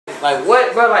Like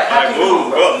what, bro? Like how can you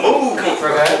move, bro? Move, come on, bro.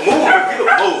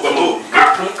 Move.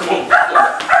 Come on.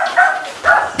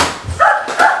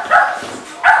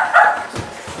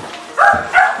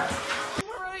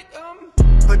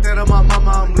 Put that on my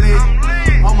mama, I'm lit.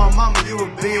 On my mama, you a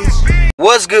bitch.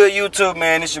 What's good, YouTube,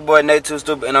 man? It's your boy Nate Too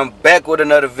Stupid, and I'm back with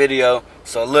another video.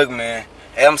 So look, man.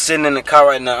 Hey, I'm sitting in the car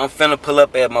right now. I'm finna pull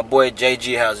up at my boy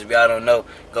JG house. If y'all don't know,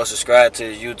 go subscribe to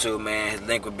his YouTube, man. His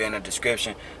link will be in the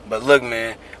description. But look,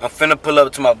 man, I'm finna pull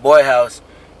up to my boy house.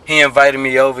 He invited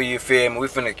me over, you feel me? We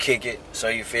finna kick it, so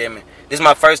you feel me? This is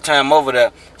my first time over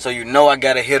there, so you know I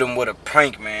gotta hit him with a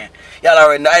prank, man. Y'all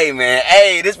already know, hey, man.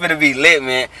 Hey, this finna be lit,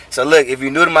 man. So look, if you're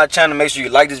new to my channel, make sure you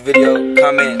like this video,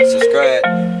 comment, subscribe.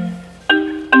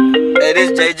 Hey,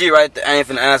 this JG right there. I ain't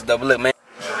finna answer though, but look, man.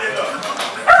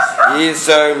 Yes,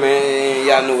 sir, man.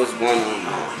 Y'all know what's going on,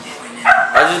 man.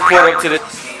 I just pulled up to the...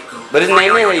 But his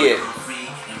name ain't here yet.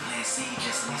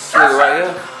 This nigga right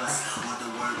here.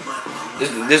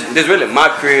 This really my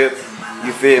crib.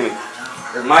 You feel me?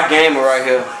 It's my gamer right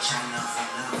here.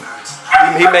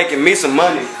 He making me some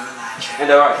money.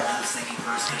 And alright.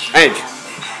 Ain't you?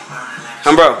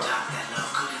 Come, bro.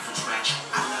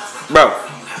 Bro.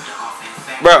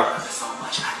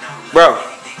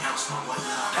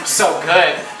 I'm so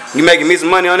good. You making me some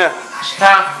money on that?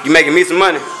 Huh? You making me some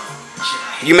money?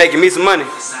 You making me some money?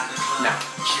 No.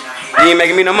 You ain't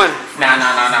making me no money? Nah.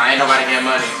 Ain't nobody getting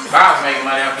money. If I was making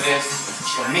money off of this,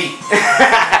 for me.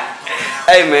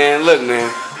 Hey, man, look,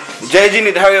 man. JG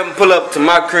need to hurry up and pull up to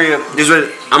my crib.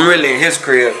 I'm really in his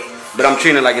crib, but I'm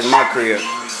treating it like it's my crib.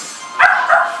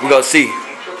 We gonna see.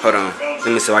 Hold on. Let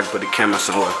me see if I can put the camera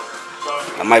somewhere.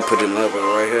 I might put it in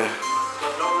right here.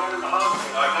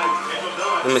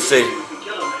 Let me see.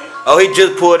 Oh, he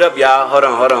just pulled up, y'all. Hold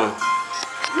on.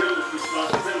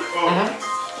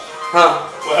 Huh?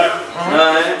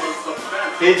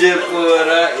 He just pulled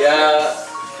up, y'all.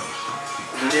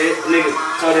 Nigga,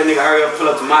 told that nigga hurry up, pull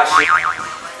up to my shit.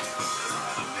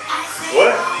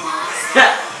 What?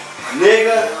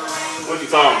 Nigga. What you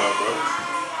talking about, bro?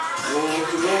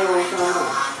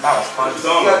 That was fun. What you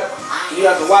talking about? You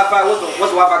got the Wi-Fi. What's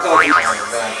the Wi-Fi code?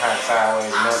 Kind of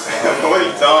sideways, What are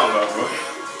you talking about, bro?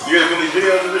 You gonna do these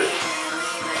videos of this?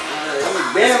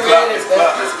 I'm damn ready. It's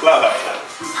cloud.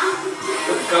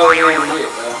 Put the code in here,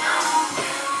 bro.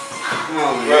 Come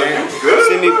on, man. You good?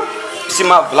 See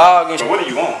my vlog and shit. What do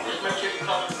you want?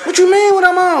 What you mean what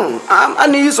I'm on? I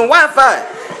need you some Wi-Fi.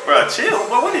 Bro, chill.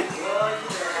 What is it?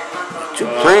 What you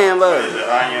playing, bro?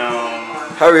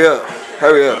 Hurry up.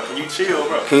 Can you chill,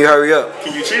 bro? Can you hurry up?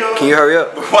 Can you chill? Can you hurry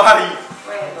up? Why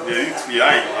do you... Yeah, I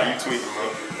ain't gonna lie. You tweaking, bro.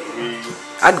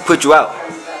 I can put you out.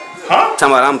 Huh?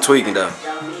 Talking about I'm tweaking, though.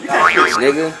 You can't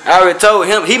tweak. Nigga, I already told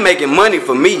him he making money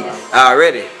for me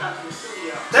already.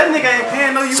 That nigga ain't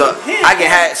paying no you. So I can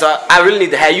have. So I really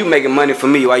need to have you making money for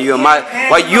me while you in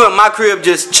my crib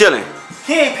just chilling.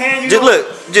 He ain't paying you. Just look,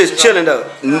 just chilling though.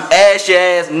 Ass your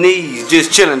ass knees,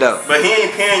 just chilling though. But he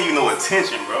ain't paying you no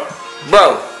attention, bro.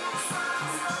 Bro.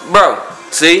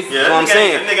 See? Yeah, that's what I'm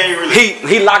saying. That nigga ain't really.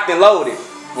 He locked and loaded.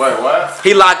 Wait, what?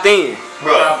 He locked in.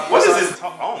 Bro, what is this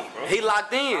on, bro? He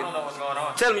locked in. I don't know what's going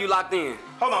on. Tell him you locked in.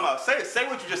 Hold on, say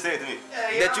what you just said to me.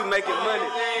 That you making money.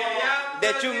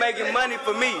 That you making money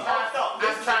for me. I'm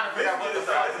trying to figure out what the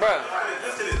fuck. Bro,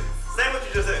 Listen to this. Say what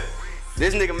you just said.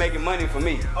 this nigga making money for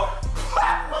me. Oh.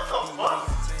 What the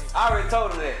fuck? I already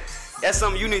told him that. That's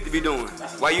something you need to be doing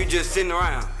while you just sitting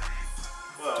around.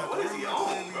 Bro, what is he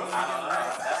on, bro? I don't know.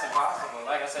 That's impossible.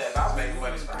 Like I said, if I was making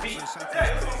money for me.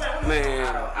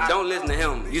 Man, don't listen to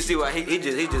him. You see what he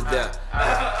just there.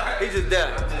 He just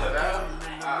there.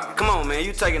 Come on, man,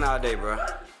 you taking all day, bro.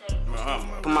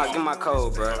 Get my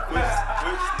code, bro.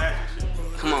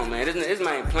 Come on, man, this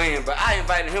man playing, but I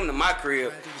invited him to my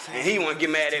crib, and he wanna get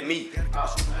mad at me.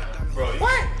 Bro,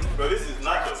 What? Bro, this is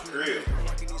not your crib.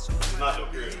 It's not your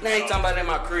crib. Now he talking about in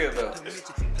my crib though.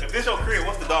 If this your crib,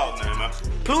 what's the dog's name, man?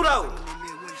 Pluto.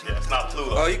 Yeah, it's not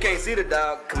Pluto. Oh, you can't see the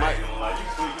dog. Come on. I ain't gonna lie, you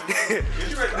tweaking.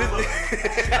 You ready to look?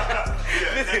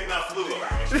 Yeah, his name's not Pluto, bro.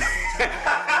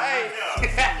 Hey.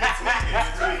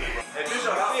 If this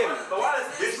your house, but why is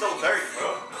this so dirty,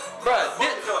 bro? Bro,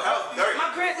 This is your house dirty.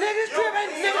 my crib, nigga,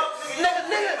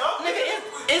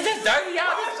 is this dirty,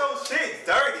 y'all? Why is your shit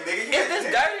dirty, nigga? Is this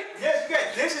dirty? Yes, you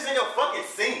got dishes in your fucking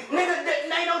sink. Nigga, there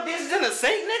ain't no dishes in the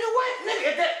sink, nigga. What?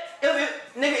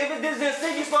 Nigga, if it dishes in the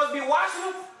sink, you supposed to be washing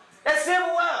them? That's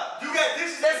simple, wow. You got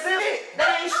dishes. That's simple.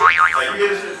 That ain't shit. Hey, you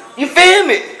hear this shit? You feel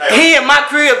me? Hey. He in my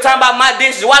crib talking about my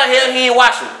dishes. Why the hell he ain't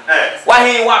washing them? Hey. Why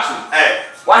he ain't washing them? Hey.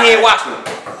 Why he ain't washing them?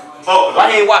 Why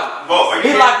he ain't washing them? He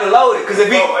locked and loaded. Cause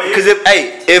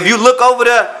if you look over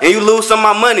there and you lose some of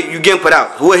my money, you getting put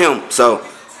out. Who him? So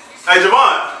Hey,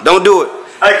 Javon. Don't do it.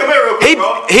 Hey, come here real quick,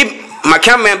 bro. My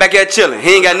cameraman back there chilling.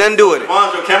 He ain't got nothing to do with it.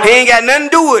 Javon's your cameraman? He ain't got nothing to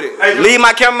do with it. Hey, Leave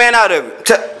my cameraman out of it.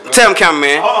 Tell him,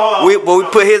 cameraman. Hold on. We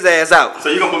put his ass out. So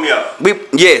you gonna put me out?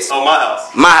 Yes. Oh, my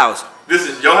house. My house. This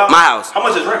is your house? My house. How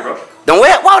much is rent, bro?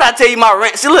 Why would I tell you my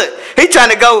rent? See, look, he trying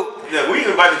to go. Yeah, we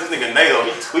invited this nigga Nato.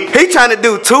 He tweaking. He trying to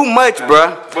do too much,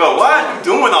 bro. Bro, why are you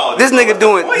doing all this? This nigga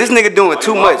doing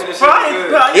too much. Bro,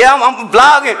 Yeah, I'm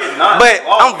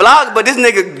vlogging, but this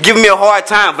nigga giving me a hard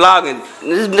time vlogging.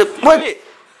 What?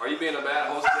 Are you being a bad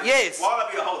host? Yes. Why would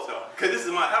I be a host though? Cause this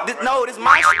is my house. Right? No, this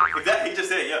my shit. Exactly. He just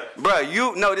said yeah.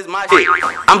 Bro, this my shit.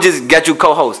 I'm just got you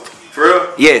co-host. For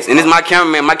real? Yes, and this my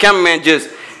cameraman. My cameraman just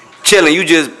chilling. You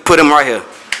just put him right here.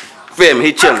 Feel me?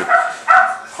 He chilling.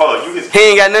 Hold on, you his. He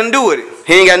ain't got nothing to do with it.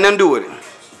 He ain't got nothing to do with it.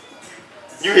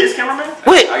 You his cameraman?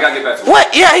 What? I gotta get back to work.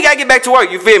 What? Yeah, he gotta get back to work.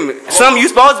 You feel me? Something you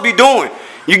supposed to be doing.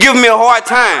 You giving me a hard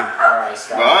time. Alright,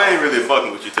 stop. Bro, I ain't really fucking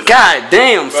with you today. God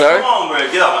damn, Bro, sir. come on, bro.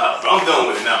 Get out my house, bro. I'm done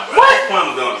with it now, bro. What? I'm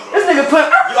done, bro. This nigga put.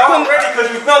 You already cause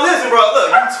you no listen, bro.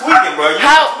 Look, you tweaking, bro. You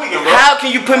tweaking, bro. How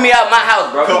can you put me out my house,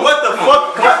 bro? Cause what the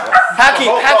fuck? How can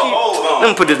you? Hold on.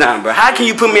 Let me put this down, bro. How can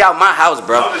you put me out my house,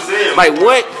 bro? I'm just saying, Like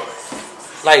what?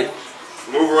 Like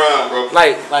move around, bro.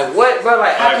 like what, bro?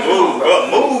 Like how Like can you move, bro.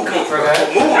 Move. Come on, bro.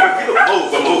 Move. Get up.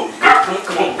 Move, bro. Move.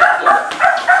 Come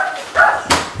on.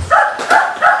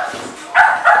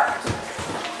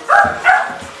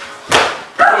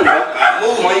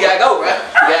 Come on, you gotta go, bro.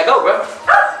 You gotta go, bro.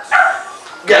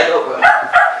 You gotta go, bro.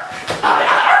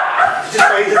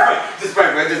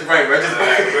 Just pray, bro.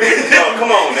 No,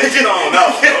 come on, man. Get on, no.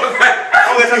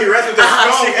 I'm gonna tell you rest with that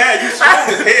strong ass. You strong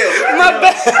as hell. My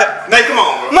bad. Nate, come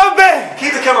on, bro. My bad.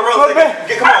 Keep the camera rolling.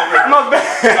 Come on, bro. My bad.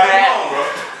 Come on, bro.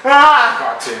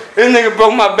 This nigga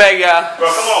broke my back, y'all. Bro,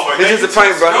 come on, bro. It's just a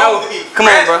prank, bro. No, come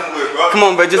on, bro. Come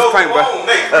on, bro. Just a prank, bro.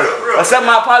 Accept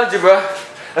my apology, bro.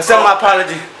 Accept my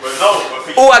apology.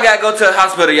 Oh, I gotta go to the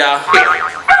hospital, y'all.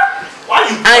 Why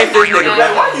you? I ain't this nigga,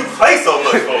 bro. Why you play so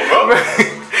much, bro?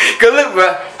 Cause look, bro,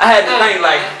 I had to think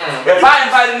like, if I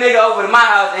invite a nigga over to my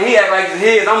house and he act like it's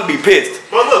his, I'm gonna be pissed.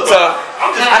 But look, So bro,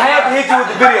 I had to hit you with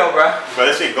the video, bro.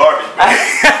 Bro, that shit garbage, bro.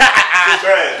 Shit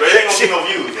trash, bro. It ain't gonna get no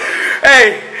views, bro. Hey,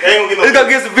 It ain't gonna get no let's go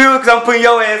get some views because I'm putting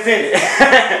your ass in it.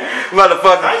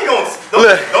 Motherfucker. How you gonna?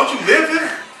 Don't you live here?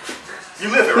 You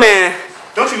live here, right? Man,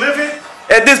 Don't you live here?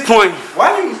 at this point,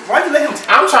 Why you let him?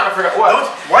 I'm trying to figure out what.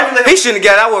 Why you let him? he shouldn't have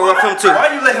got out. I would rough him too.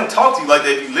 Why you let him talk to you like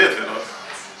that if you live here, though?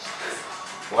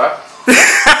 What?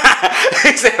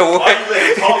 He said what? Why you let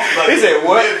him talk to you like He that said if you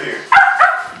what? live here?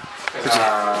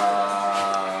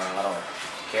 I don't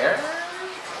care.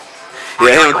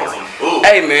 Yeah, him. Ooh.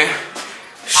 Hey, man.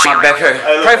 My back hurt.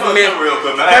 Hey, look, Pray for me. real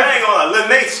quick, man. I ain't gonna lie. Lil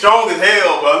Nate strong as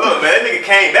hell, bro. Look, man, that nigga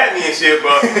came at me and shit,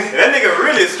 bro. That nigga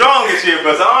really strong as shit,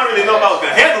 bro. So I don't really know if I was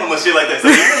gonna handle him and shit like that. So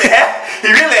he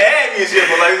really had me and shit,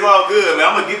 but like it's all good, man.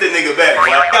 I'm gonna get that nigga back, bro.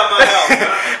 I got my house, man.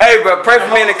 Hey, bro, pray for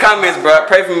me in the comments, bro.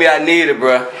 Pray for me. I need it,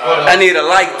 bro. I need a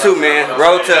like too, man.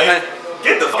 Road to 100.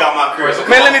 Get the fuck out my crib.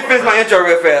 Man, let me finish my intro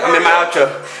real fast. I mean, my outro.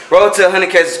 Road to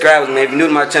 100K subscribers, man. If you're new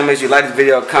to my channel, make sure you like this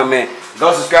video, comment.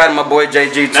 Go subscribe to my boy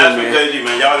JG too, Nashville man. JG,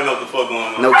 man. Y'all already know what the fuck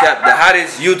going on. No cap, the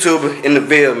hottest YouTuber in the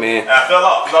Ville, man. I fell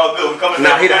off. It's all good. We coming Nah,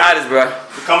 back. he the hottest, bro.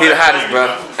 coming He the back, hottest, bro.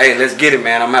 Hey, let's get it,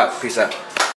 man. I'm out. Peace out.